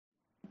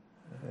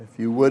If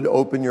you would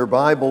open your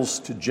Bibles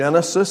to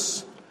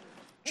Genesis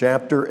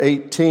chapter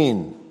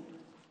 18.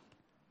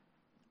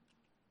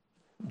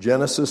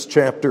 Genesis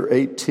chapter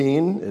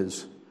 18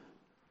 is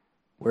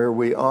where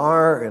we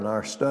are in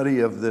our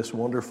study of this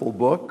wonderful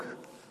book,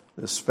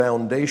 this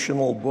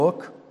foundational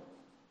book,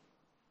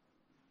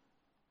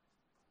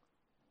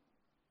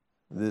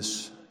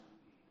 this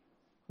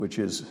which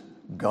is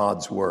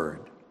God's Word.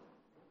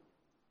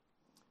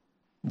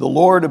 The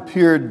Lord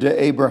appeared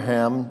to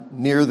Abraham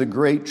near the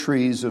great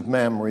trees of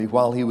Mamre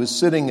while he was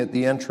sitting at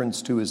the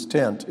entrance to his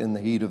tent in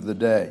the heat of the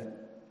day.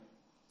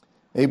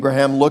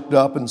 Abraham looked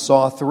up and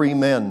saw 3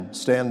 men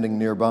standing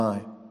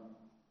nearby.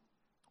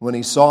 When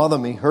he saw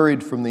them, he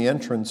hurried from the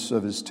entrance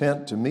of his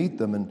tent to meet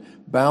them and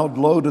bowed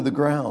low to the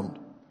ground.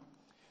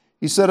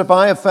 He said, "If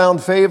I have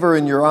found favor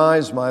in your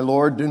eyes, my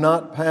Lord, do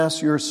not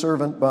pass your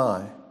servant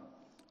by.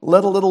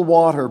 Let a little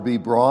water be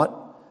brought,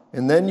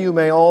 and then you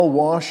may all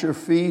wash your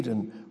feet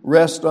and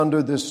rest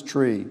under this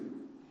tree.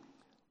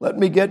 Let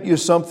me get you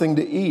something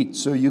to eat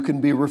so you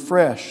can be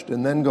refreshed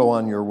and then go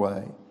on your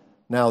way,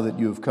 now that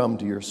you have come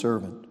to your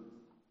servant."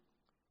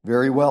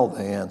 "Very well,"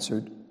 they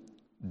answered.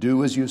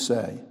 "Do as you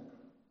say."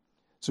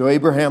 So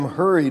Abraham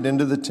hurried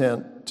into the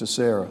tent to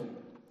Sarah.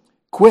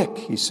 "Quick,"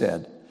 he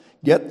said,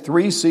 "get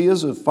 3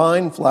 seahs of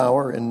fine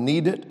flour and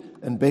knead it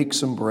and bake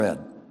some bread."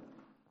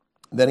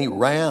 Then he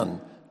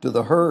ran to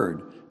the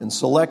herd and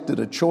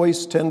selected a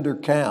choice tender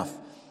calf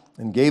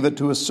and gave it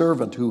to a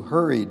servant who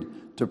hurried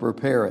to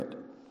prepare it.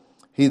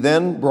 He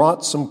then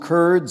brought some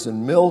curds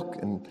and milk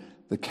and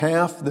the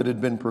calf that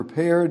had been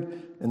prepared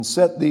and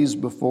set these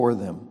before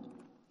them.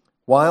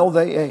 While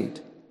they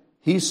ate,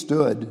 he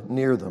stood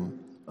near them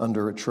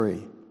under a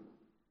tree.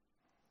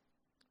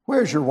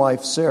 "Where's your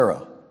wife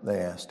Sarah?" they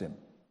asked him.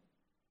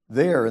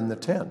 "There in the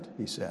tent,"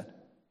 he said.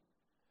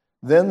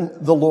 Then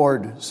the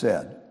Lord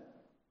said,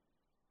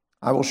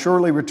 "I will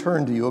surely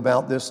return to you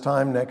about this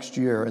time next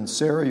year, and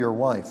Sarah, your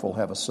wife, will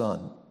have a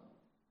son."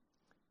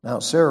 Now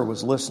Sarah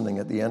was listening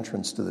at the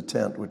entrance to the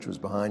tent which was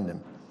behind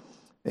him.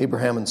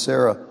 Abraham and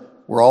Sarah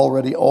were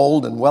already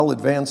old and well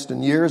advanced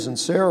in years, and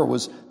Sarah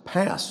was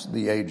past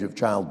the age of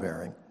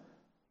childbearing.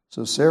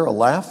 So Sarah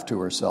laughed to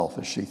herself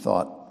as she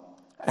thought,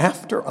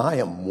 "After I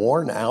am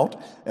worn out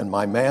and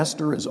my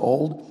master is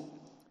old,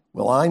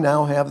 will I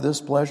now have this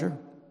pleasure?"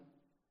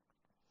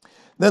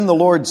 Then the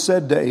Lord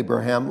said to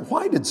Abraham,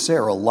 "Why did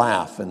Sarah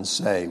laugh and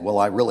say, 'Will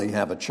I really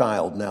have a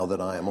child now that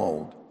I am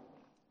old?'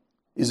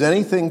 Is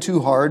anything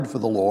too hard for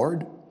the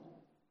Lord?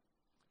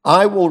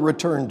 I will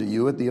return to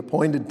you at the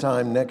appointed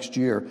time next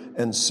year,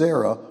 and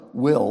Sarah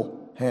will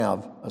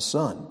have a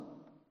son."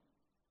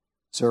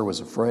 Sarah was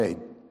afraid,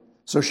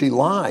 so she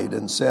lied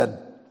and said,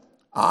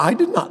 "I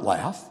did not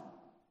laugh."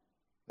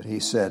 But he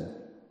said,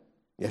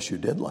 "Yes, you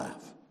did laugh."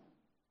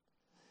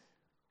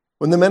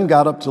 When the men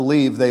got up to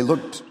leave, they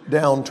looked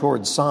down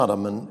toward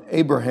Sodom, and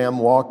Abraham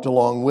walked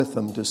along with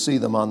them to see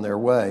them on their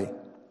way.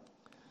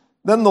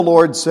 Then the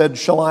Lord said,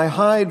 "Shall I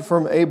hide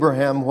from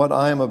Abraham what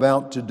I am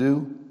about to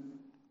do?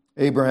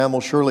 Abraham will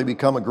surely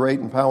become a great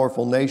and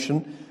powerful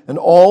nation, and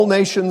all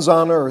nations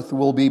on earth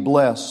will be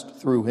blessed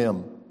through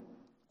him.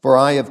 For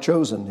I have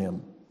chosen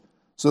him,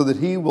 so that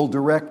he will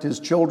direct his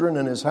children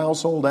and his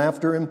household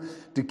after him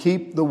to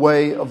keep the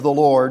way of the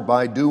Lord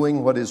by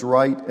doing what is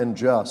right and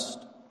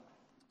just,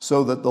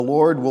 so that the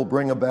Lord will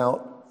bring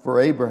about for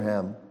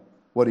Abraham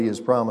what he has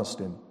promised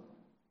him."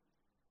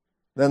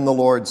 Then the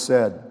Lord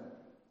said,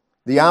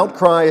 "The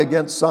outcry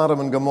against Sodom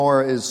and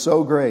Gomorrah is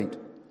so great,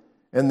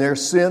 and their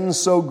sin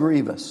so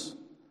grievous,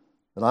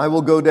 that I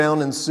will go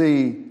down and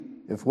see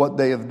if what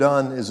they have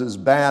done is as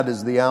bad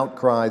as the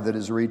outcry that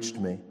has reached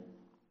me.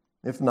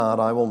 If not,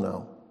 I will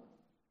know."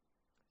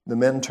 The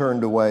men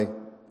turned away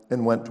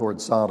and went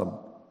toward Sodom,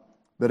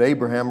 but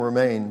Abraham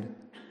remained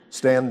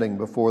standing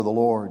before the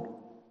Lord.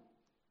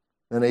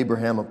 Then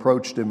Abraham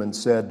approached him and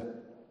said,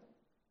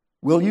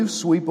 "Will you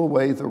sweep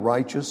away the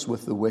righteous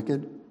with the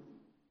wicked?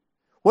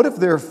 What if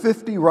there are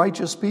 50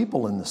 righteous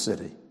people in the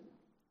city?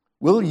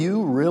 Will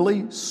you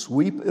really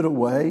sweep it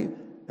away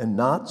and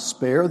not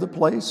spare the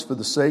place for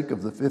the sake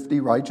of the 50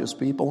 righteous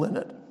people in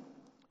it?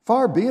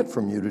 Far be it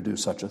from you to do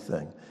such a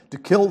thing, to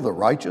kill the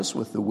righteous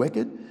with the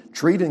wicked,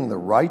 treating the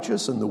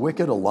righteous and the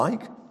wicked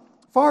alike.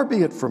 Far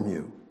be it from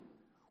you.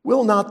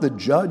 Will not the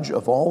judge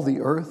of all the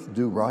earth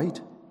do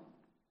right?"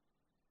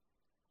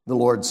 The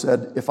Lord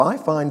said, "If I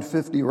find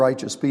 50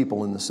 righteous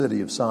people in the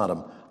city of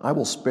Sodom, I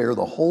will spare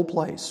the whole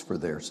place for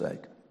their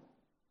sake."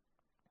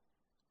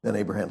 Then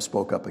Abraham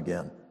spoke up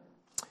again.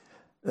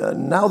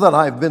 "Now that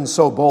I have been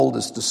so bold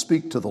as to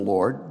speak to the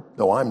Lord,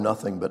 though I'm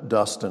nothing but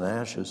dust and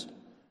ashes,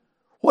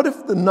 what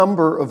if the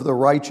number of the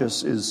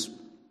righteous is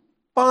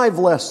 5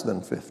 less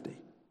than 50?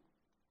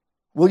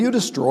 Will you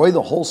destroy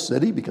the whole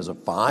city because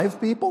of 5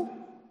 people?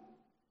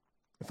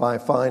 If I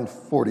find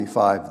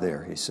 45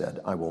 there," he said,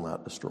 "I will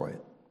not destroy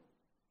it."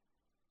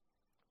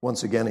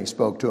 Once again he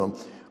spoke to him,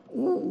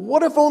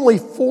 "What if only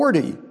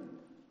 40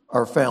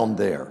 are found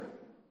there?"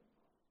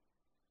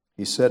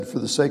 He said, "For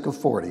the sake of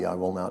 40, I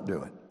will not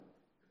do it."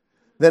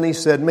 Then he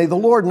said, "May the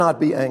Lord not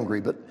be angry,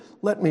 but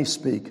let me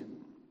speak.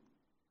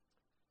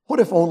 What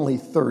if only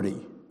 30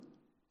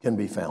 can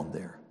be found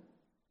there?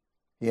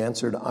 He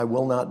answered, I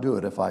will not do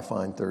it if I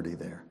find 30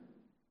 there.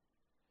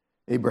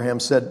 Abraham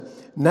said,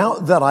 now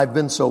that I've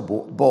been so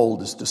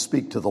bold as to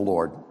speak to the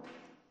Lord,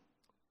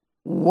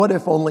 what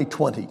if only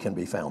 20 can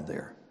be found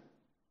there?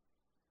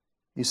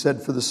 He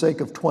said, for the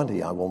sake of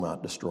 20, I will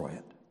not destroy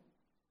it.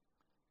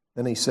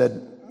 Then he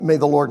said, may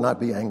the Lord not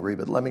be angry,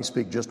 but let me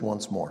speak just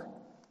once more.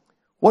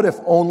 What if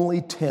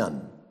only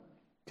 10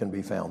 can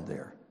be found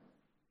there?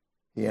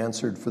 He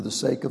answered, for the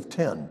sake of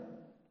 10,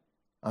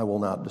 I will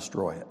not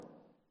destroy it.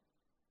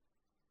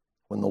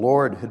 When the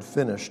Lord had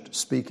finished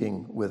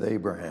speaking with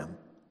Abraham,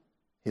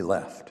 he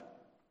left,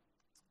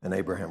 and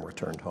Abraham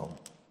returned home.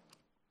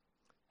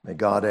 May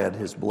God add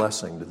his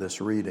blessing to this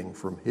reading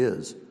from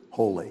his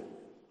holy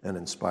and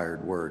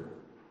inspired word.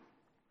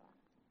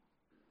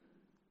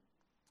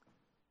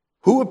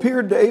 Who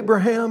appeared to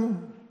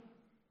Abraham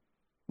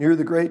near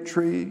the great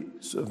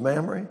trees of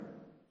Mamre?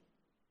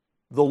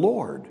 The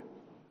Lord.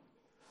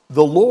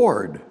 The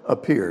Lord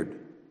appeared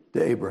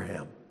to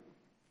Abraham.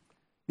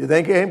 You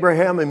think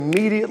Abraham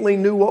immediately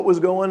knew what was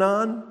going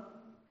on?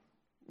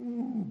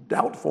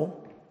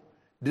 Doubtful.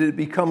 Did it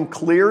become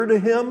clear to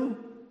him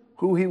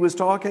who he was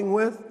talking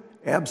with?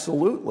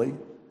 Absolutely.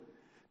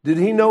 Did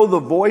he know the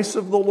voice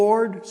of the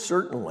Lord?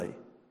 Certainly.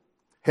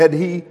 Had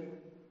he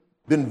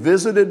been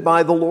visited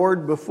by the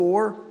Lord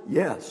before?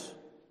 Yes.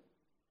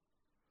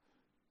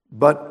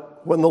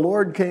 But when the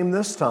Lord came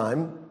this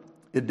time,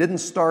 it didn't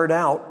start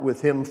out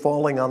with him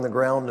falling on the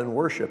ground and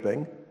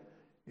worshiping.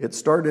 It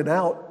started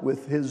out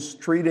with his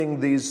treating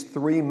these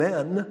three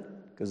men,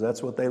 because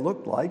that's what they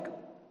looked like,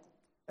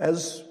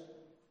 as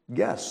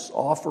guests,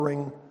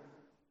 offering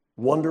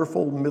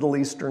wonderful Middle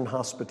Eastern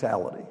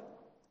hospitality,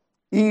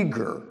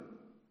 eager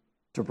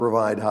to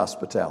provide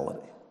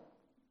hospitality.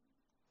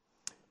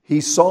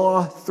 He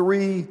saw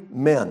three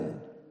men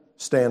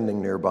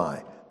standing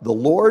nearby. The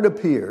Lord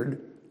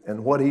appeared,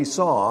 and what Abraham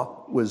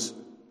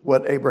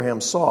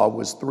saw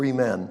was three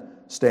men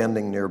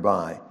standing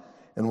nearby.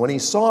 And when he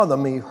saw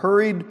them, he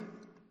hurried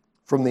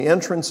from the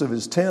entrance of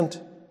his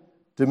tent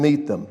to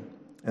meet them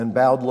and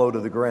bowed low to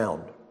the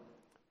ground.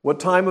 What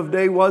time of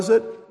day was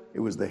it? It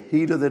was the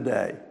heat of the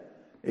day.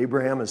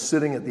 Abraham is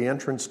sitting at the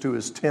entrance to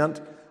his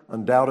tent,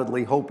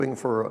 undoubtedly hoping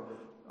for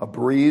a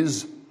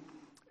breeze,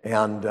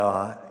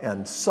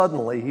 and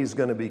suddenly he's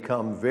going to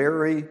become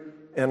very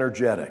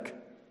energetic,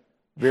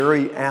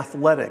 very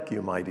athletic,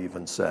 you might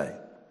even say.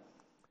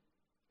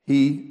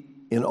 He,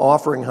 in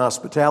offering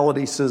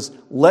hospitality, says,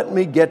 let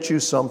me get you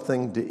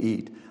something to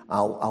eat.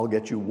 I'll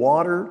get you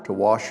water to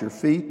wash your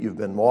feet. You've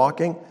been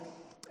walking.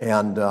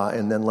 And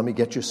then let me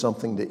get you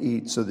something to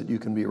eat so that you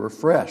can be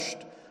refreshed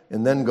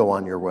and then go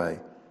on your way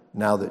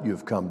now that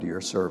you've come to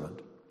your servant.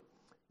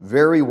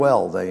 Very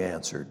well, they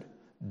answered.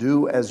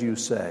 Do as you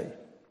say.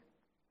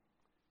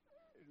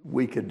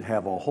 We could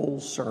have a whole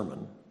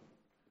sermon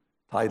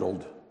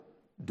titled,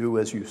 Do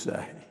As You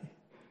Say.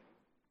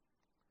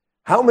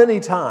 How many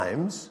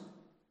times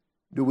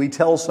do we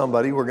tell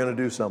somebody we're going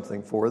to do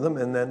something for them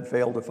and then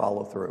fail to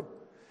follow through?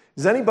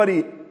 Has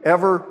anybody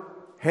ever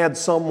had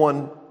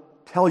someone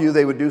tell you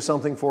they would do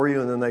something for you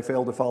and then they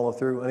fail to follow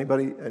through?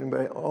 Anybody?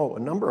 Oh, a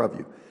number of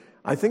you.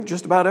 I think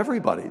just about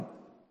everybody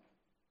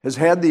has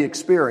had the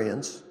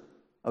experience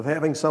of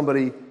having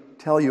somebody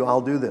tell you,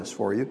 I'll do this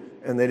for you,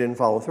 and they didn't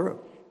follow through.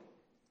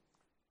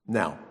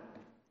 Now,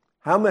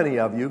 how many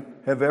of you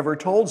have ever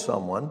told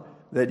someone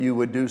that you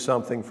would do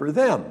something for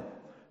them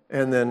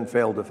and then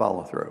failed to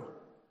follow through?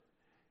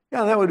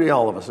 Yeah, that would be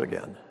all of us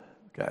again,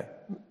 okay?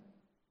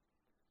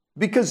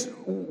 Because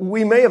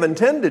we may have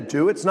intended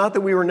to. It's not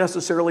that we were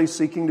necessarily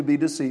seeking to be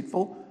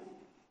deceitful,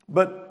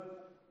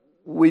 but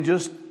we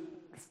just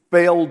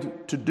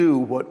failed to do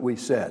what we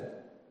said.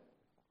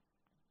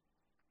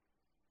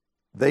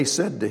 They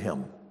said to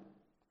him,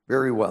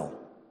 very well,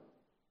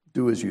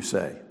 do as you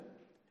say.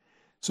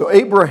 So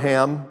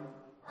Abraham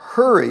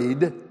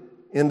hurried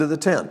into the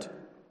tent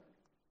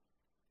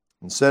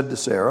and said to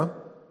Sarah,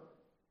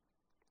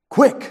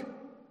 quick,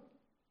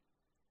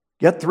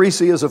 get 3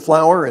 seahs of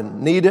flour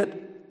and knead it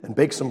and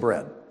bake some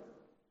bread.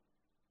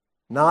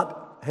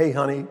 Not, hey,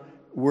 honey,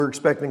 we're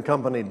expecting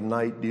company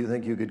tonight. Do you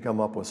think you could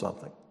come up with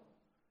something?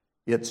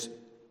 It's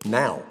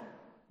now.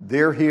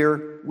 They're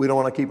here. We don't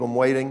want to keep them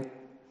waiting.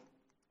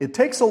 It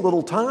takes a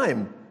little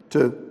time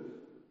to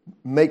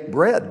make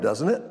bread,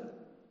 doesn't it?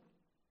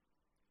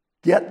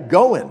 Get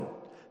going.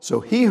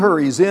 So he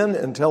hurries in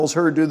and tells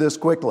her, do this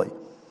quickly.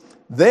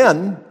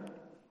 Then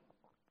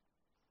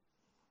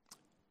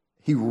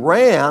he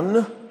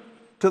ran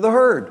to the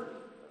herd.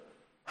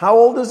 How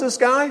old is this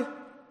guy?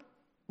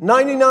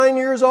 99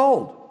 years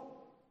old.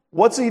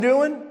 What's he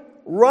doing?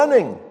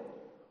 Running.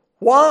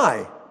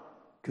 Why?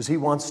 Because he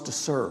wants to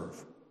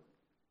serve.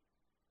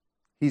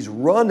 He's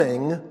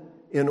running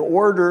in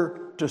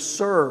order to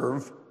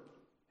serve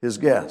his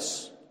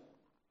guests.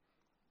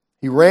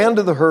 He ran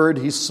to the herd.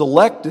 He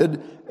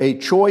selected a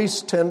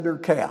choice tender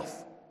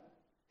calf.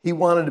 He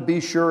wanted to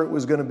be sure it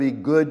was going to be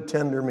good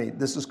tender meat.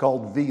 This is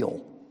called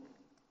veal.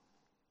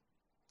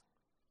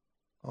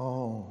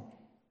 Oh.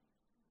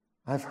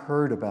 I've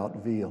heard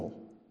about veal.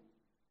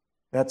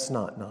 That's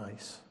not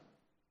nice.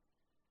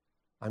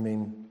 I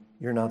mean,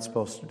 you're not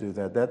supposed to do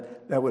that.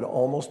 That would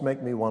almost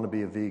make me want to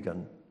be a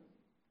vegan.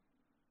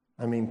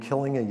 I mean,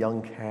 killing a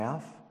young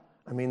calf.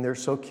 I mean, they're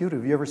so cute.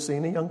 Have you ever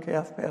seen a young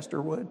calf,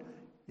 Pastor Wood?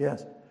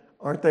 Yes.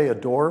 Aren't they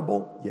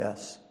adorable?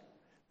 Yes.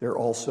 They're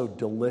also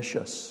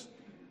delicious.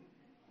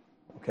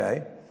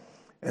 Okay?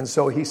 And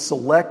so he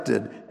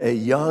selected a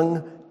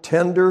young,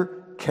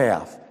 tender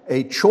calf,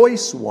 a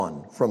choice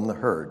one from the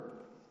herd.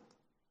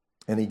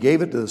 And he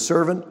gave it to the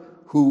servant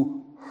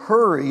who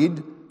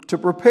hurried to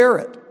prepare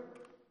it.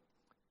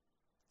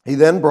 He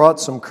then brought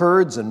some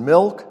curds and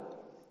milk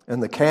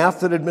and the calf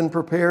that had been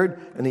prepared,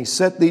 and he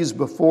set these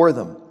before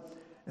them.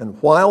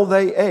 And while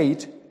they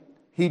ate,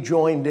 he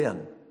joined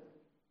in.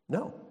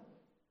 No.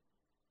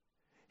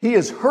 He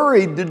is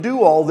hurried to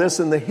do all this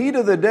in the heat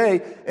of the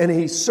day, and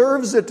he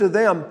serves it to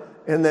them,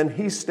 and then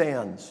he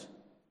stands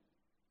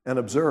and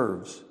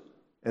observes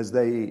as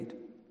they eat.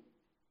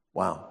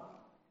 Wow.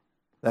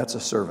 That's a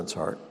servant's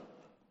heart.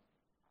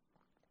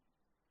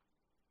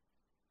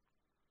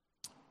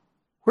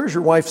 Where's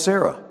your wife,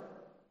 Sarah?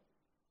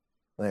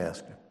 They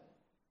asked him.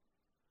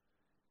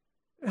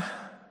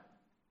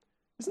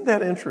 Isn't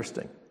that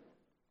interesting?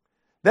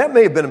 That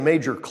may have been a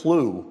major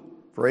clue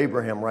for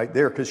Abraham right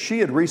there, because she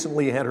had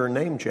recently had her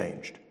name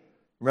changed.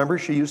 Remember,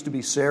 she used to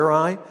be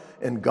Sarai,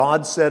 and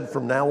God said,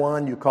 from now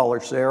on, you call her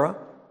Sarah.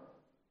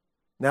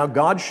 Now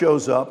God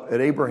shows up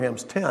at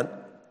Abraham's tent,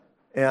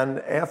 and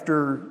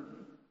after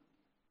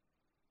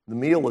the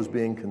meal is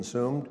being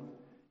consumed,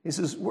 he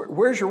says,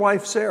 where's your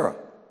wife, Sarah?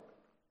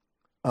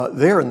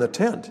 There in the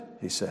tent,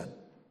 he said.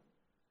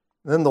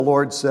 Then the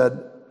Lord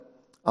said,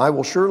 I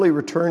will surely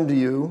return to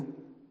you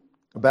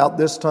about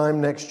this time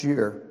next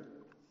year,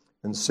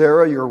 and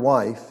Sarah, your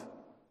wife,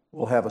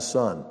 will have a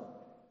son.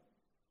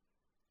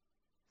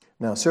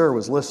 Now, Sarah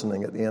was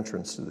listening at the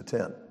entrance to the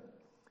tent.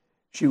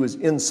 She was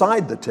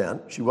inside the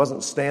tent. She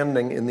wasn't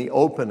standing in the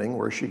opening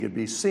where she could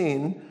be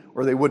seen,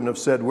 or they wouldn't have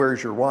said,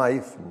 where's your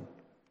wife? And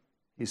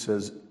he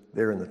says,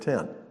 they're in the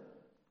tent.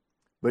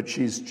 But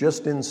she's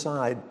just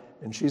inside,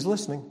 and she's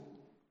listening.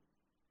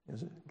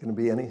 Is it going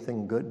to be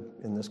anything good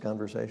in this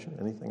conversation?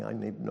 Anything I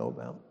need to know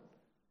about?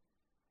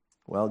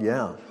 Well,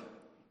 yeah,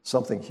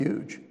 something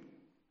huge.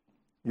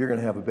 You're going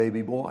to have a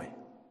baby boy.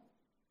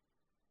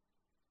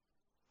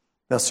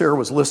 Now, Sarah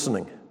was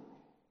listening.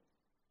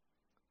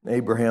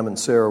 Abraham and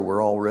Sarah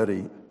were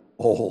already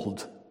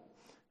old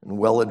and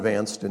well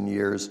advanced in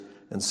years,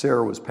 and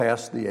Sarah was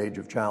past the age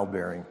of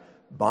childbearing.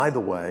 By the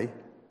way,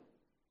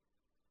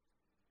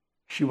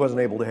 she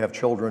wasn't able to have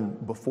children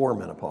before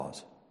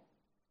menopause.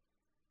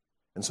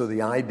 And so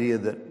the idea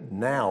that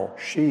now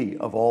she,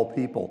 of all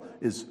people,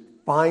 is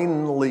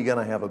finally going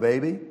to have a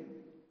baby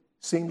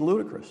seemed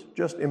ludicrous,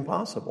 just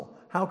impossible.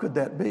 How could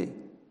that be?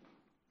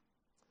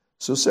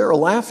 So Sarah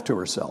laughed to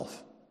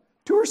herself.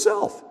 To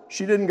herself.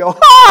 She didn't go,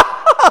 ha!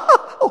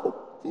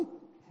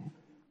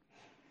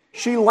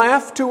 She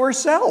laughed to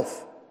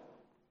herself.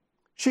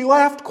 She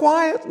laughed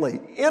quietly,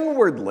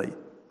 inwardly.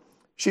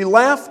 She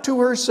laughed to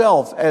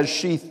herself as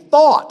she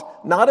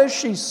thought, not as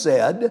she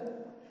said,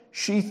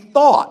 she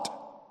thought.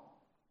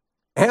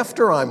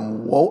 After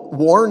I'm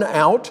worn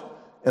out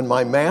and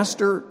my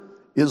master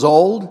is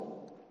old,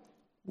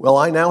 will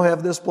I now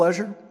have this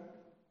pleasure?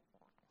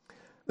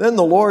 Then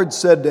the Lord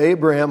said to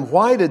Abraham,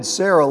 why did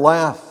Sarah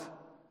laugh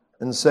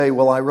and say,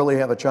 will I really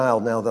have a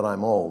child now that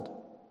I'm old?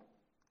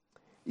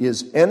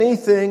 Is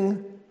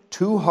anything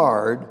too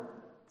hard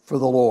for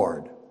the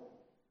Lord?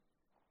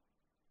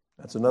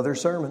 That's another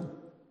sermon.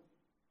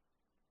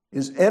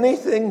 Is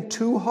anything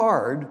too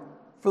hard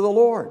for the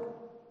Lord?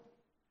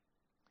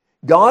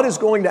 God is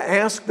going to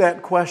ask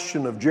that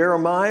question of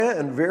Jeremiah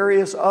and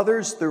various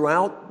others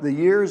throughout the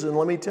years, and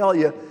let me tell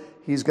you,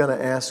 He's going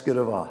to ask it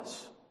of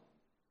us.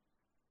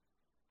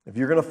 If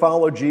you're going to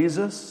follow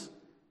Jesus,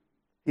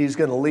 He's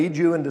going to lead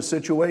you into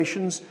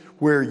situations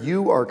where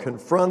you are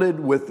confronted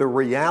with the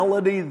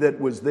reality that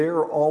was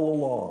there all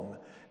along,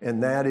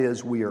 and that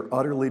is we are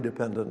utterly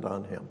dependent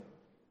on Him.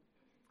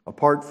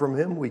 Apart from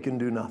Him, we can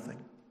do nothing.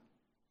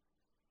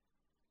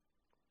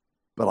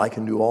 But I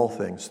can do all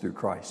things through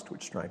Christ,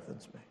 which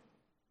strengthens me.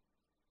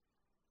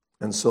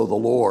 And so the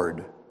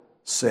Lord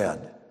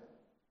said,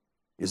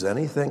 is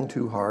anything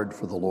too hard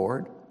for the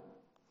Lord?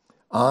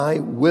 I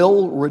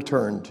will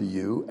return to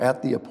you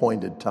at the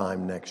appointed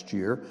time next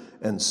year,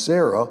 and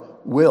Sarah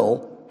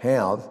will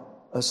have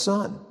a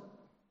son.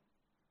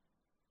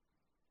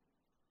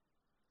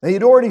 Now,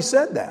 he'd already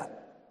said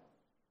that,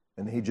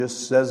 and he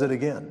just says it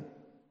again.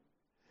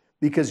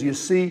 Because you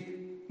see,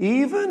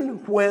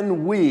 even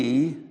when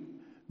we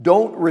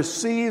don't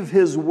receive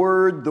His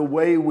word the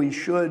way we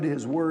should,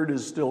 His word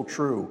is still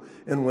true.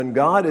 And when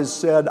God has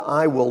said,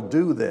 I will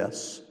do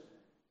this,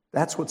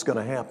 that's what's going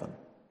to happen.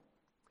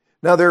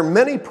 Now, there are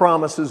many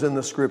promises in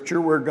the Scripture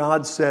where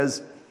God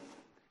says,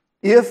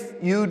 if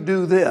you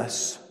do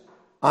this,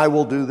 I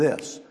will do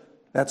this.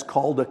 That's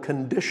called a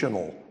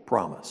conditional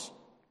promise.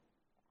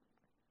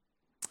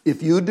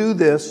 If you do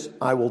this,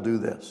 I will do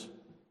this.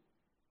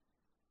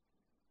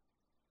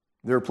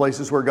 There are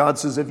places where God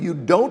says, if you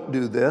don't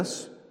do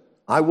this,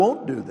 I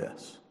won't do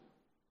this.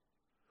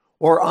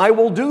 Or I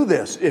will do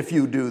this if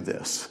you do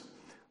this.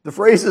 The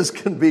phrases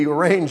can be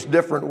arranged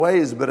different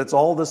ways, but it's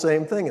all the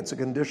same thing. It's a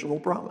conditional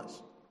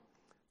promise.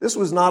 This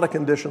was not a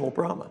conditional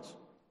promise.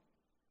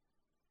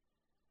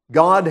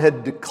 God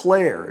had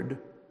declared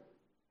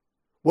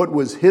what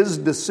was his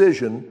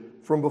decision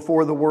from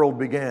before the world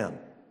began.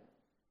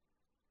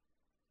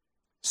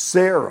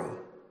 Sarah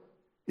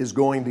is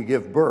going to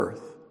give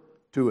birth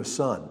to a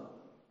son.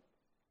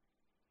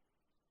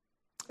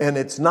 And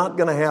it's not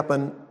going to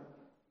happen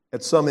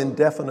at some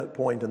indefinite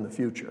point in the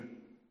future.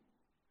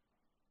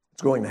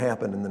 It's going to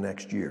happen in the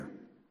next year.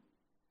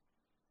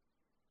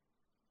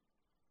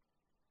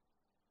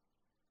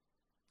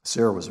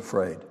 Sarah was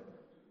afraid.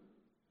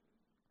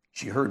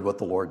 She heard what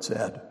the Lord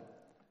said.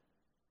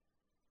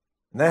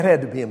 And that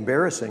had to be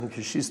embarrassing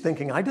because she's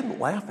thinking, I didn't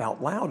laugh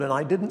out loud and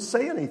I didn't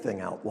say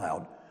anything out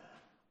loud.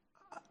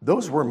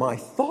 Those were my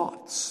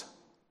thoughts.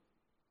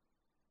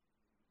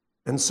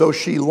 And so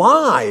she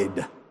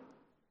lied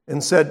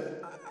and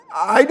said,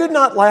 I did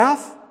not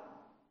laugh.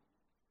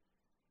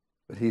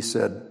 But he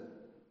said,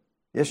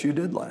 yes, you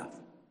did laugh.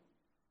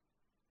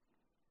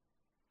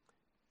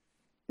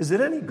 Is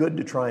it any good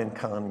to try and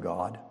con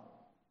God?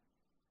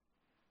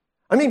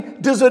 I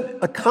mean, does it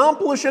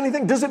accomplish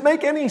anything? Does it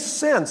make any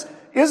sense?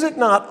 Is it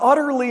not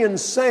utterly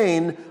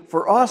insane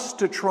for us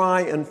to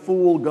try and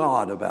fool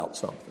God about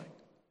something?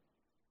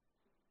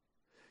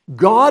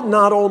 God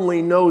not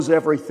only knows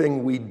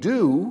everything we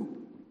do,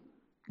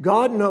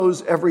 God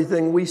knows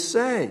everything we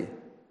say.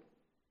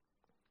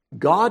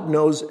 God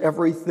knows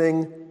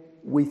everything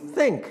we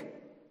think.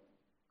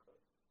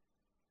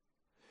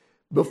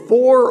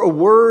 Before a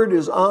word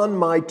is on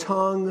my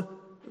tongue,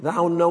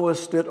 thou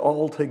knowest it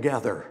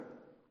altogether.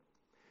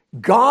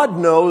 God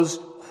knows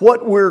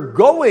what we're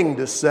going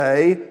to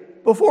say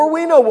before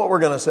we know what we're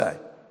going to say.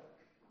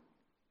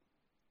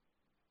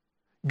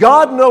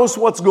 God knows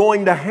what's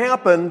going to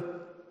happen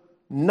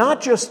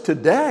not just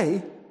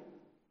today,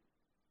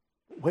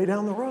 but way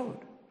down the road.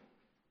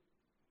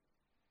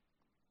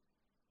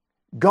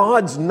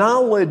 God's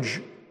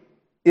knowledge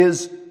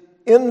is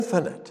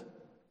infinite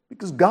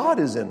because God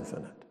is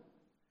infinite.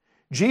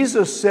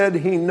 Jesus said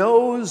he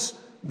knows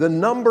the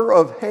number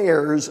of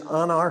hairs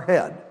on our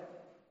head.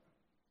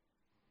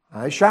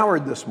 I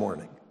showered this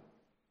morning.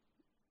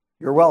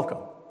 You're welcome.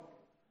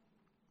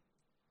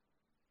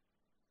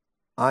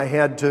 I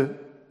had to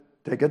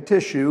take a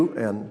tissue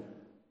and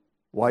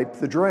wipe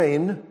the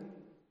drain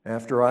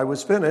after I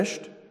was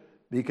finished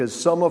because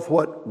some of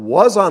what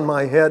was on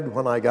my head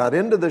when I got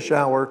into the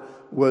shower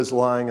was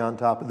lying on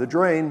top of the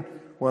drain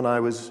when I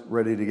was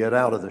ready to get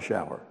out of the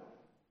shower.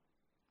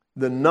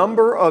 The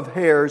number of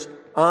hairs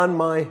on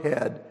my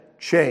head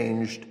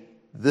changed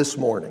this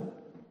morning.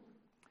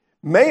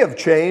 May have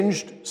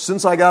changed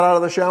since I got out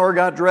of the shower,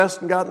 got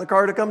dressed, and got in the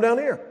car to come down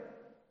here.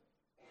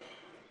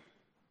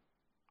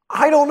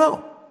 I don't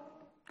know.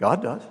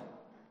 God does.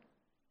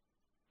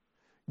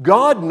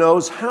 God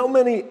knows how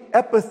many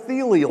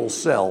epithelial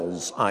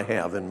cells I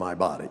have in my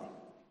body.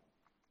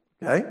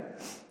 Okay?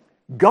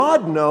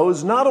 God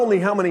knows not only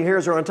how many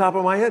hairs are on top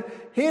of my head,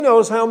 he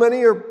knows how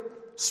many are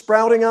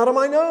sprouting out of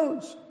my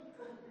nose.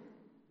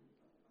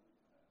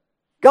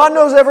 God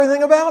knows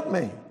everything about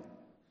me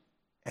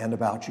and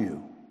about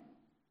you.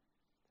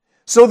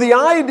 So the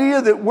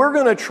idea that we're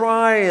going to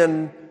try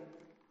and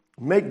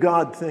make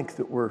God think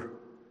that we're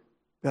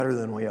better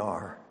than we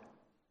are,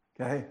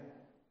 okay?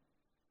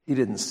 He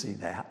didn't see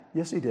that.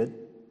 Yes, he did.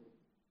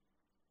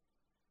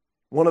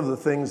 One of the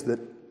things that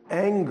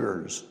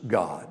angers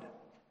God,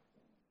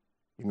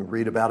 you can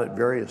read about it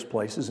various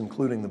places,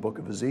 including the book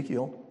of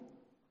Ezekiel,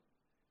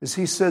 is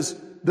he says,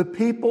 the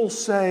people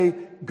say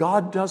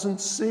God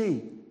doesn't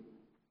see.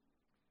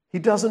 He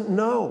doesn't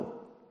know.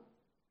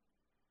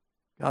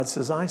 God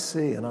says, I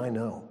see and I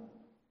know.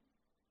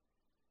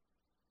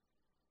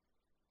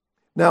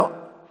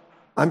 Now,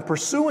 I'm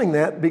pursuing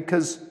that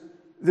because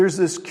there's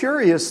this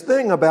curious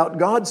thing about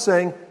God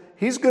saying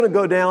he's going to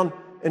go down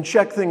and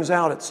check things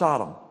out at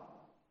Sodom.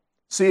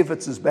 See if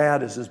it's as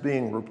bad as is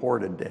being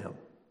reported to him.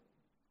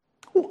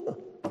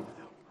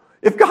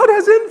 If God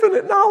has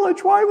infinite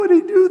knowledge, why would he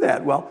do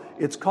that? Well,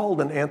 it's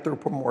called an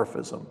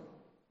anthropomorphism.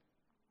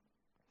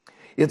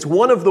 It's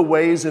one of the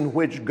ways in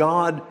which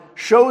God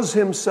shows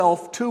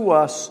himself to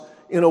us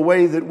in a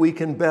way that we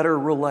can better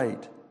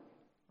relate.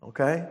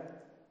 Okay?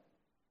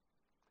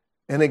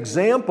 An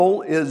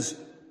example is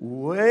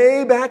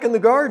way back in the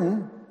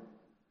garden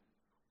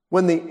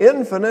when the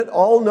infinite,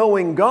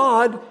 all-knowing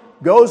God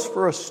goes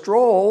for a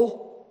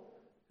stroll,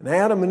 and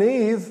Adam and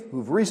Eve,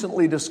 who've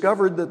recently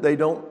discovered that they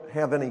don't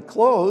have any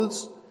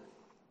clothes,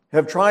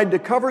 have tried to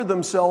cover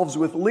themselves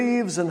with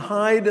leaves and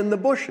hide in the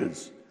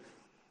bushes.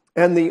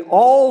 And the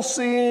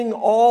all-seeing,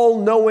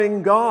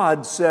 all-knowing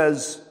God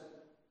says,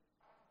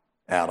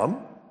 Adam,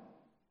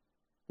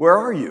 where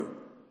are you?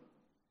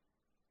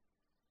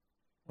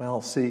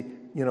 Well, see,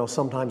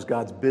 sometimes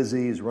God's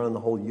busy. He's running the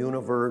whole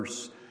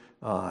universe.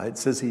 It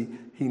says he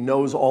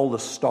knows all the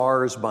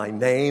stars by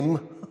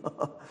name.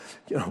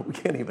 We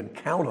can't even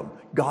count them.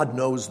 God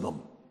knows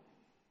them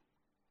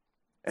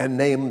and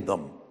named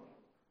them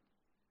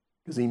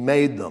because he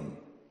made them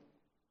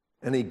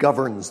and he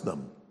governs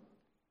them.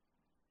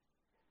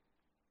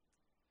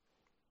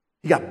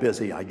 He got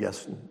busy, I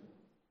guess, and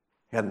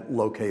hadn't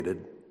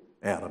located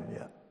Adam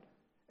yet.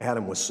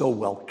 Adam was so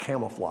well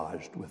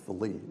camouflaged with the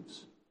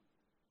leaves.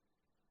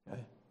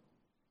 Okay?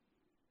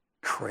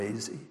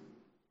 Crazy,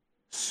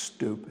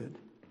 stupid.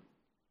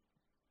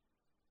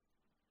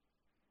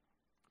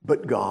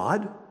 But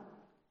God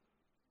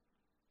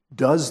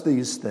does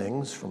these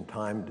things from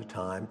time to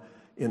time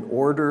in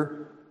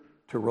order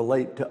to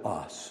relate to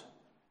us,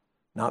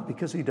 not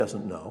because he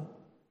doesn't know.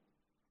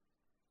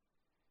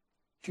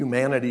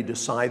 Humanity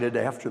decided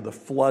after the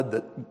flood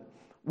that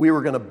we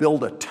were going to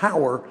build a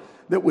tower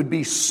that would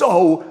be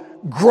so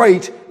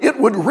great it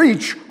would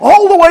reach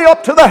all the way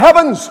up to the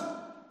heavens.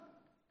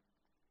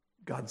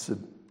 God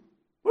said,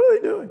 "What are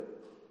they doing?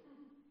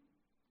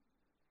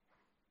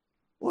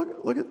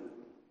 Look at,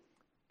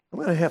 I'm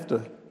going to have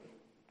to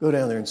go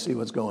down there and see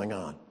what's going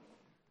on."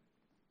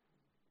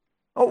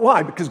 Oh,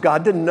 why? Because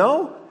God didn't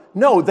know?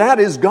 No, that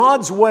is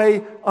God's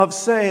way of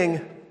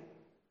saying,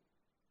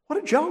 what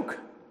a joke.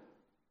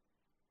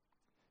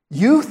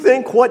 You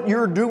think what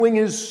you're doing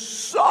is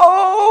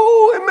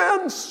so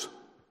immense.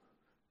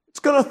 It's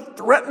going to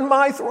threaten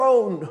my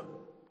throne.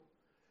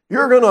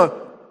 You're going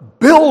to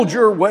build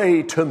your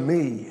way to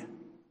me.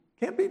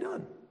 Can't be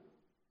done.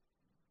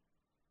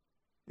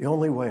 The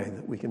only way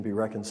that we can be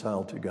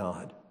reconciled to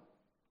God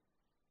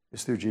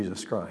is through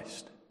Jesus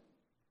Christ.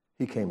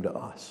 He came to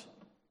us.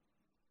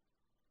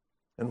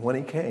 And when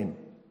he came,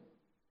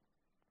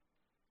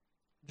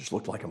 he just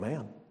looked like a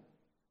man.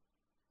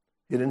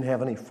 He didn't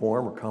have any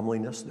form or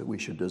comeliness that we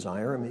should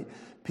desire him.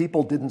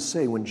 People didn't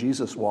say when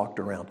Jesus walked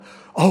around,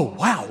 "Oh,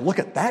 wow, look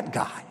at that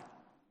guy."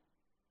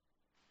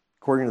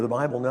 According to the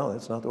Bible, no,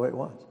 that's not the way it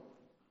was.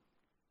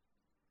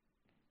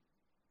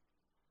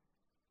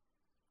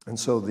 And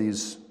so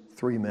these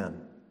three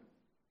men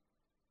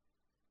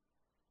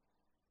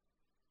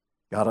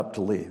got up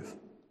to leave.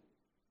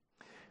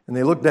 And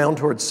they looked down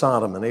towards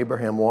Sodom, and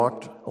Abraham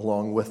walked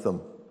along with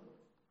them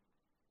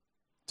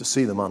to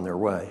see them on their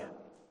way.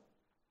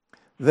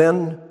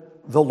 Then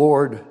the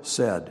Lord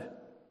said,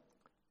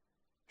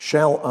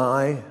 "Shall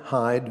I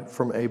hide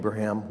from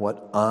Abraham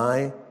what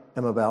I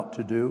am about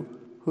to do?"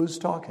 Who's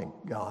talking?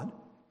 God.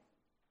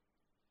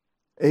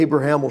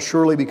 "Abraham will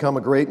surely become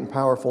a great and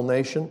powerful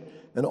nation,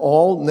 and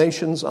all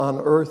nations on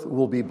earth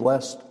will be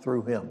blessed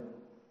through him."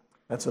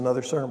 That's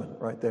another sermon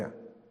right there.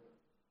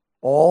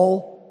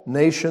 All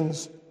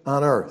nations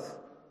on earth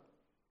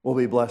will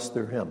be blessed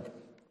through him.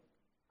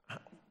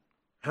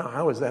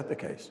 How is that the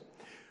case?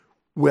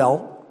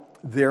 Well,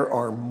 there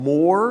are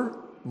more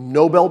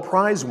Nobel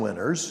Prize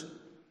winners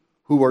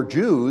who are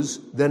Jews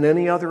than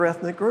any other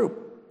ethnic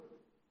group.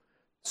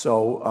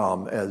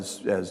 So, as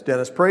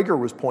Dennis Prager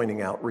was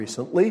pointing out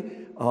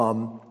recently,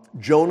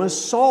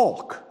 Jonas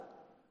Salk,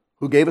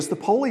 who gave us the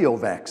polio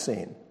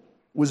vaccine,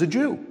 was a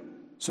Jew.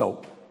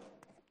 So,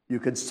 you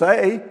could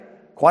say,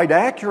 quite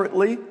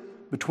accurately,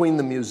 between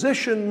the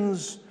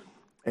musicians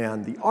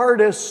and the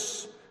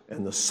artists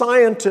and the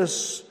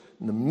scientists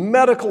and the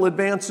medical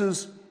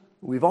advances,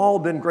 we've all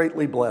been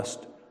greatly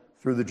blessed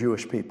through the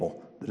Jewish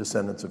people, the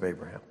descendants of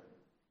Abraham.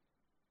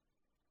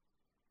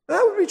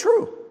 That would be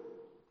true.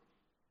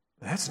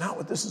 That's not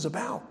what this is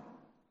about.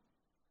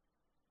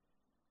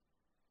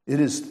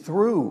 It is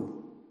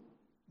through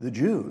the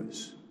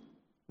Jews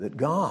that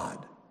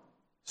God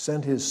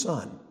sent his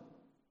Son,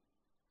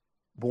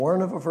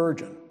 born of a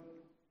virgin,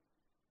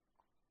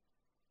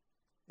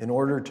 in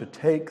order to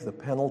take the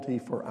penalty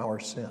for our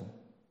sin,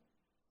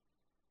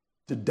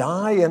 to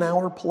die in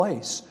our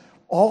place.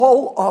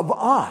 All of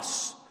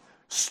us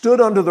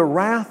stood under the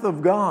wrath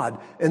of God,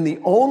 and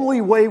the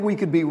only way we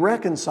could be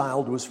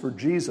reconciled was for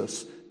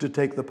Jesus to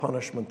take the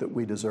punishment that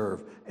we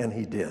deserve, and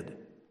he did.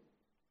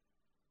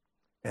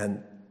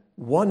 And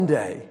one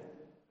day,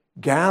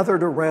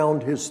 gathered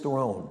around his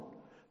throne,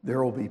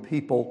 there will be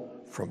people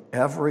from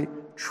every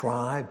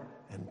tribe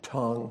and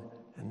tongue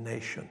and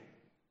nation,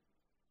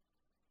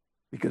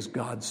 because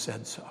God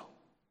said so,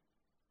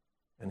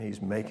 and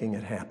he's making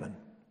it happen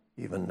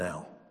even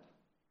now.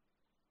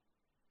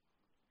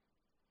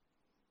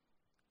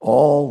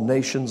 All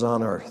nations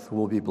on earth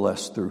will be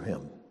blessed through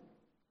him.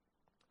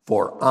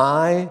 For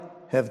I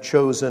have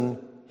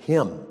chosen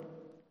him.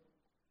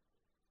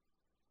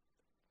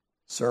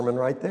 Sermon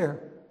right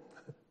there.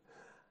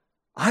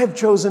 I have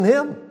chosen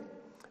him.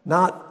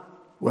 Not,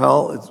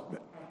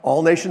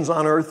 all nations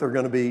on earth are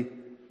going to be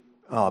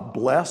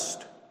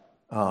blessed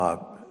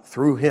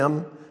through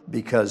him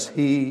because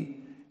he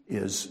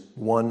is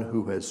one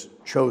who has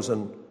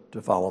chosen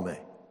to follow me.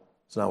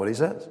 That's not what he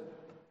says.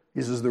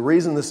 He says, the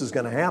reason this is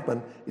going to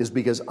happen is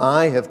because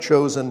I have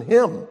chosen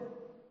him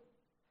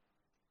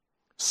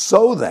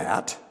so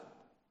that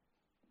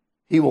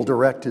he will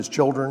direct his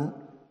children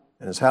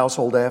and his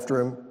household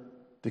after him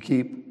to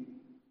keep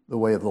the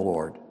way of the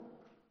Lord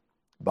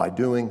by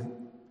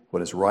doing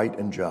what is right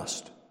and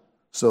just,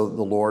 so that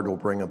the Lord will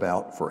bring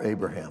about for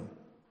Abraham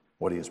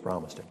what he has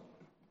promised him.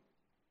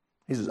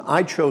 He says,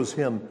 I chose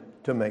him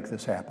to make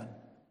this happen,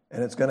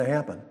 and it's going to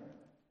happen.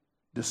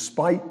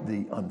 Despite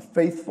the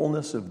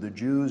unfaithfulness of the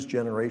Jews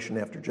generation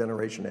after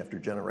generation after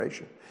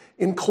generation,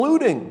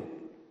 including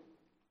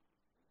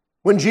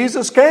when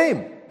Jesus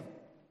came.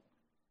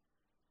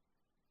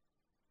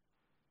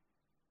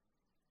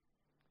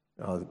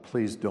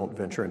 Please don't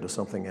venture into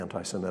something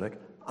anti-Semitic.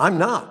 I'm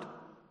not.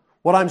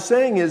 What I'm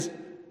saying is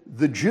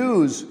the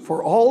Jews,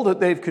 for all that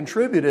they've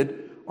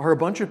contributed, are a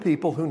bunch of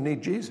people who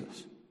need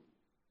Jesus.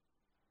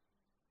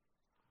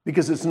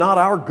 Because it's not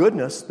our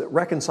goodness that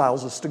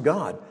reconciles us to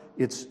God.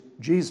 It's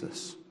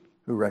Jesus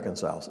who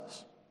reconciles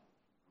us.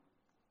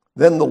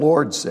 Then the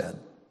Lord said,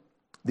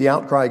 the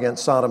outcry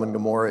against Sodom and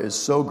Gomorrah is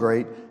so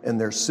great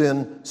and their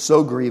sin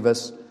so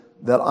grievous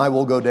that I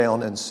will go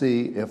down and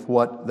see if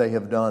what they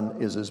have done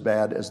is as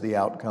bad as the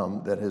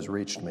outcome that has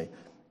reached me.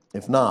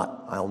 If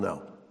not, I'll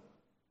know.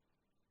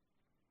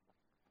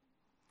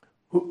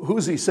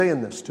 Who's he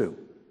saying this to?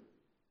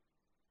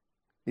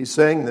 He's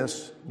saying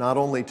this not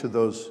only to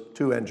those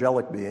two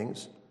angelic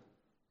beings,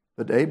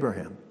 but to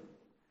Abraham.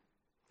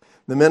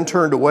 The men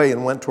turned away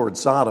and went toward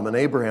Sodom, and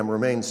Abraham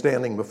remained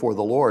standing before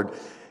the Lord.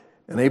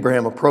 And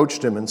Abraham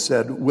approached him and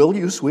said, will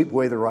you sweep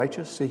away the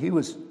righteous? See, he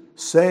was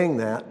saying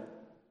that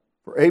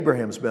for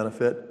Abraham's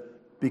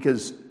benefit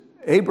because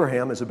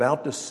Abraham is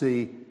about to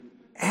see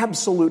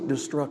absolute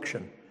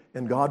destruction.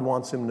 And God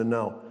wants him to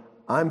know,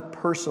 I'm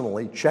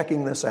personally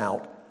checking this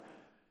out.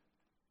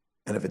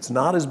 And if it's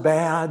not as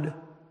bad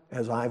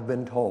as I've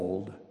been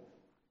told,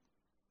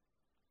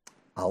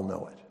 I'll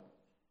know it.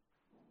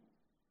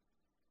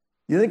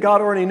 You think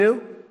God already knew?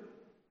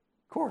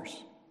 Of course.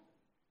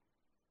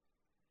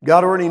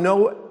 God already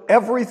knew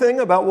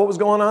everything about what was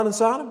going on in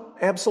Sodom?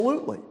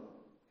 Absolutely.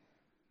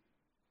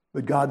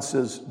 But God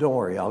says, don't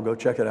worry, I'll go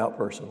check it out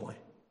personally.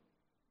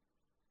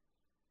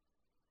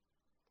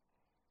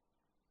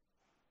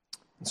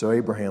 And so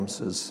Abraham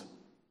says,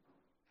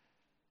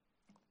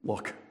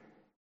 look,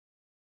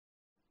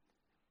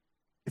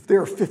 if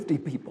there are 50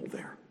 people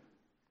there,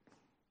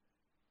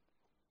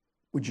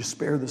 would you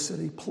spare the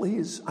city,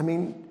 please? I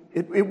mean,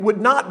 it would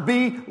not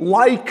be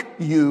like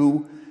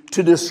you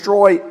to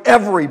destroy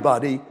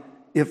everybody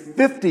if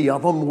 50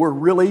 of them were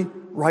really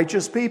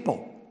righteous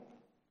people.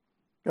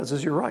 God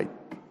says, you're right.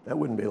 That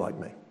wouldn't be like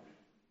me.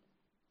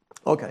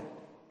 Okay,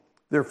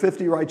 there are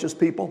 50 righteous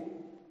people.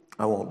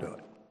 I won't do it.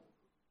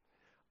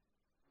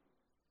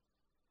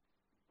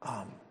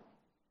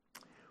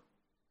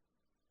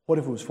 What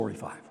if it was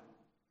 45?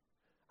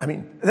 I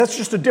mean, that's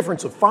just a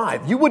difference of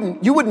 5. You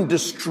wouldn't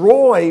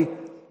destroy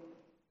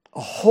a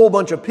whole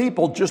bunch of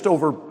people just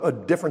over a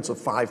difference of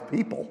 5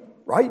 people,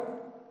 right?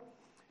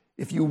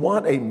 If you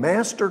want a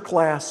master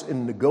class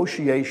in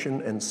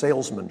negotiation and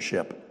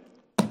salesmanship,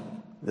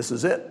 this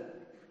is it.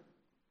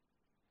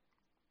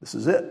 This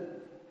is it.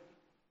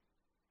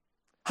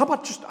 How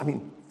about just,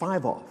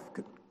 5 off?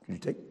 Could you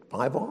take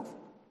 5 off?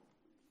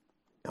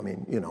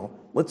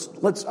 Let's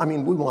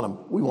we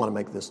want to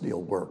make this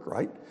deal work,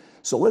 right?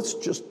 So let's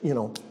just,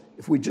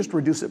 if we just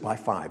reduce it by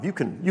 5, you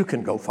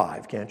can go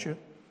 5, can't you?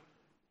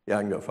 Yeah,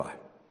 I can go 5.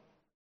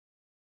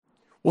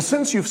 Well,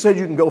 since you've said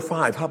you can go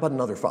 5, how about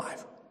another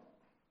 5?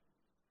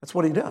 That's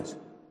what he does.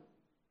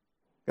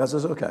 God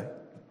says, okay,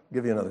 I'll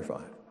give you another 5.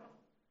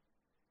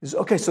 He says,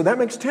 okay, so that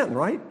makes 10,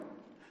 right?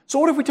 So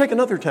what if we take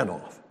another 10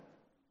 off?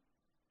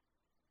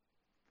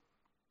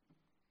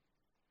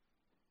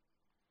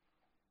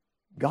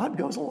 God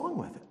goes along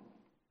with it.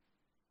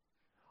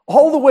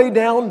 All the way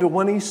down to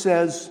when he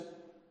says,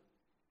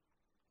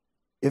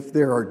 if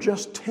there are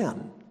just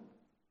 10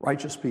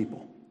 righteous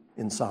people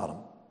in Sodom,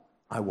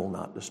 I will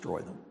not destroy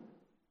them.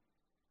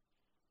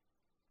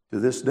 To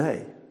this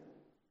day,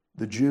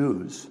 the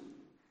Jews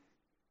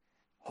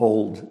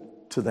hold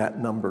to that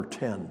number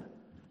 10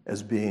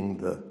 as being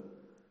the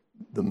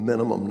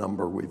minimum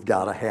number we've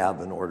got to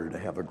have in order to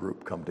have a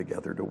group come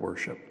together to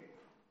worship.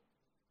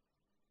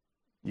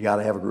 You got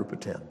to have a group of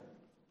 10.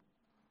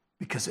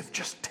 Because if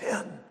just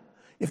 10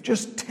 in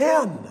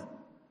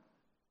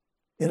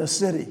a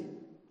city,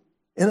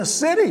 in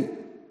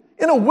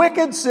a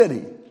wicked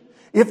city,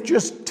 if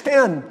just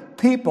 10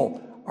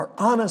 people are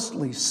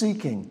honestly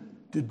seeking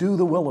to do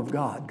the will of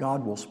God,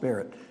 God will spare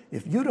it.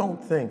 If you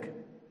don't think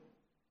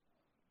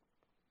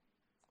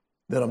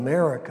that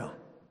America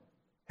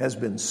has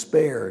been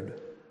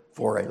spared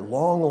for a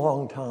long,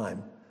 long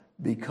time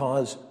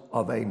because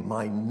of a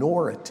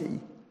minority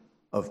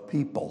of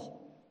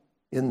people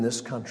in this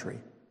country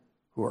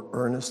who are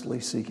earnestly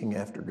seeking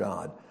after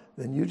God,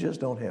 then you just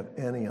don't have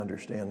any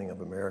understanding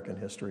of American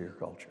history or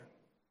culture.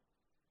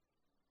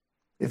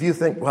 If you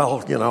think,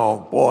 well,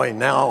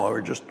 now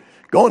we're just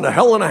going to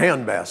hell in a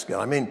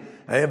handbasket.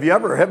 Have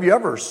you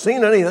ever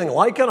seen anything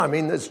like it?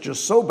 It's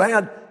just so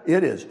bad.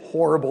 It is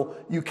horrible.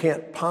 You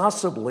can't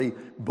possibly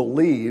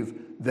believe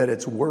that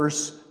it's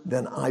worse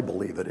than I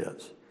believe it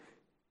is.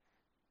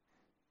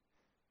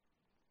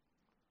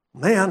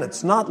 Man,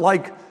 it's not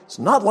like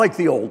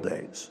the old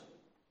days.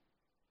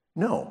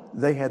 No,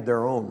 they had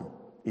their own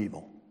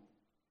evil,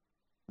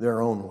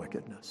 their own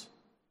wickedness.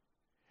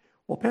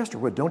 Well, Pastor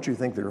Wood, don't you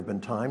think there have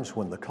been times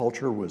when the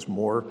culture was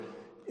more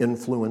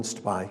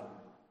influenced by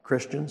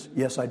Christians?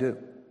 Yes, I do.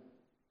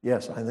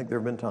 Yes, I think there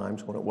have been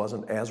times when it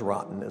wasn't as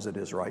rotten as it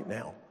is right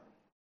now.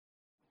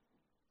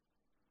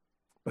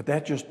 But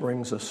that just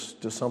brings us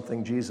to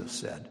something Jesus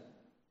said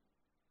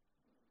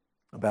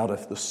about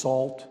if the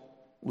salt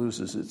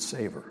loses its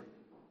savor.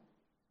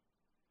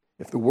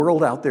 If the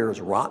world out there is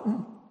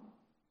rotten,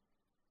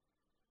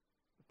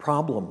 the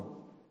problem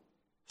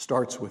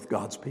starts with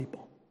God's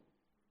people.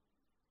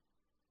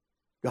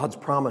 God's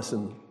promise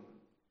in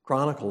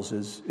Chronicles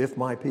is, if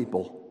my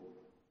people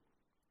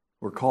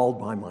who are called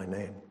by my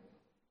name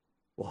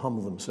will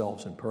humble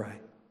themselves and pray,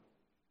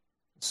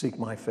 seek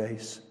my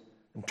face,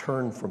 and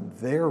turn from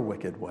their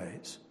wicked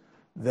ways,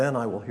 then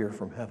I will hear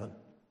from heaven,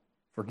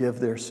 forgive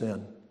their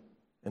sin,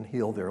 and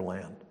heal their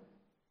land.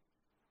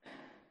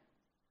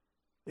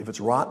 If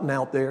it's rotten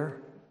out there,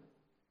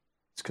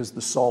 it's because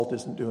the salt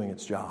isn't doing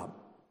its job.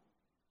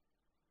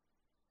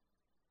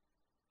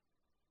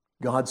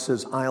 God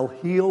says, I'll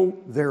heal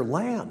their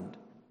land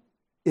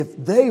if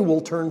they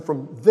will turn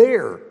from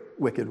their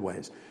wicked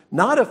ways.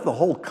 Not if the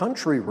whole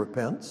country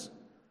repents.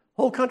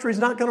 The whole country's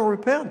not going to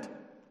repent.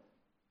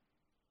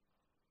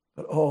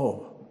 But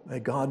may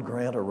God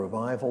grant a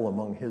revival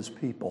among his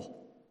people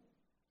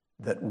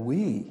that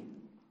we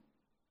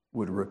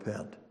would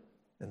repent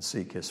and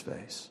seek his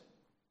face.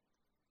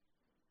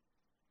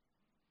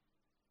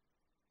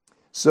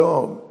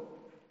 So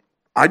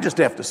I just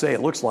have to say,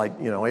 it looks like,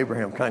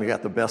 Abraham kind of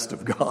got the best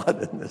of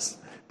God in this.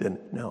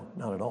 No,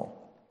 not at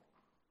all.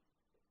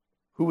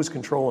 Who was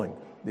controlling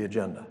the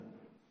agenda?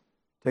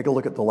 Take a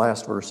look at the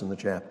last verse in the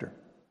chapter.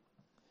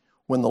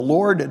 When the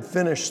Lord had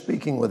finished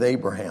speaking with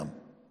Abraham,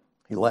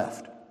 he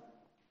left,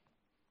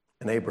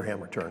 and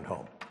Abraham returned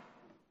home.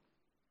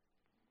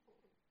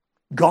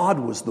 God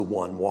was the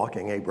one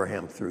walking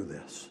Abraham through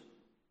this.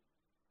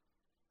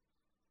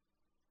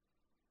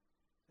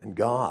 And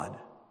God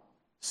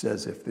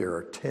says, if there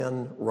are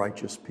 10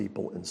 righteous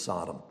people in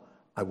Sodom,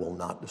 I will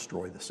not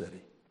destroy the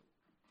city.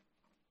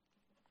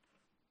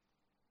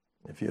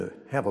 If you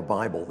have a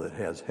Bible that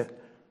has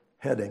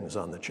headings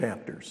on the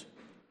chapters,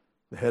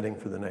 the heading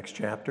for the next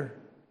chapter,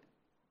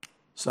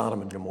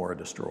 Sodom and Gomorrah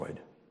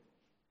destroyed.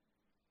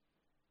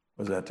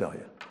 What does that tell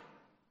you?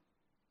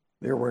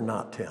 There were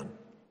not 10.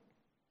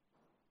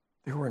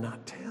 There were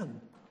not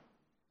 10.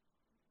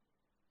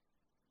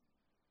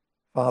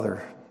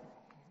 Father,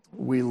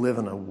 we live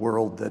in a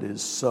world that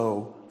is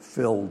so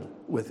filled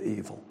with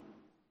evil.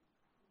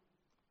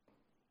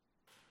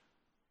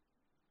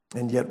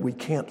 And yet we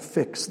can't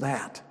fix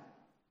that.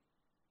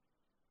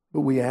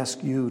 But we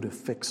ask you to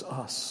fix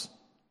us.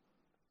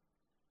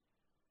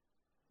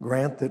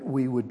 Grant that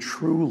we would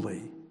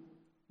truly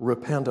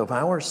repent of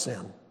our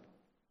sin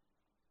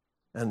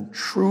and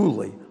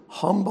truly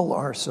humble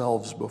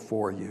ourselves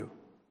before you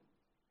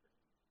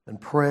and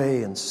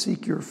pray and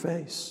seek your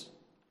face.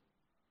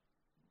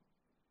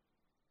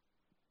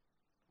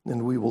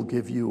 And we will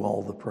give you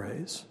all the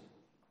praise.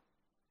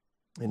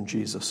 In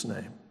Jesus'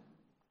 name,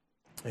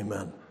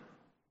 amen.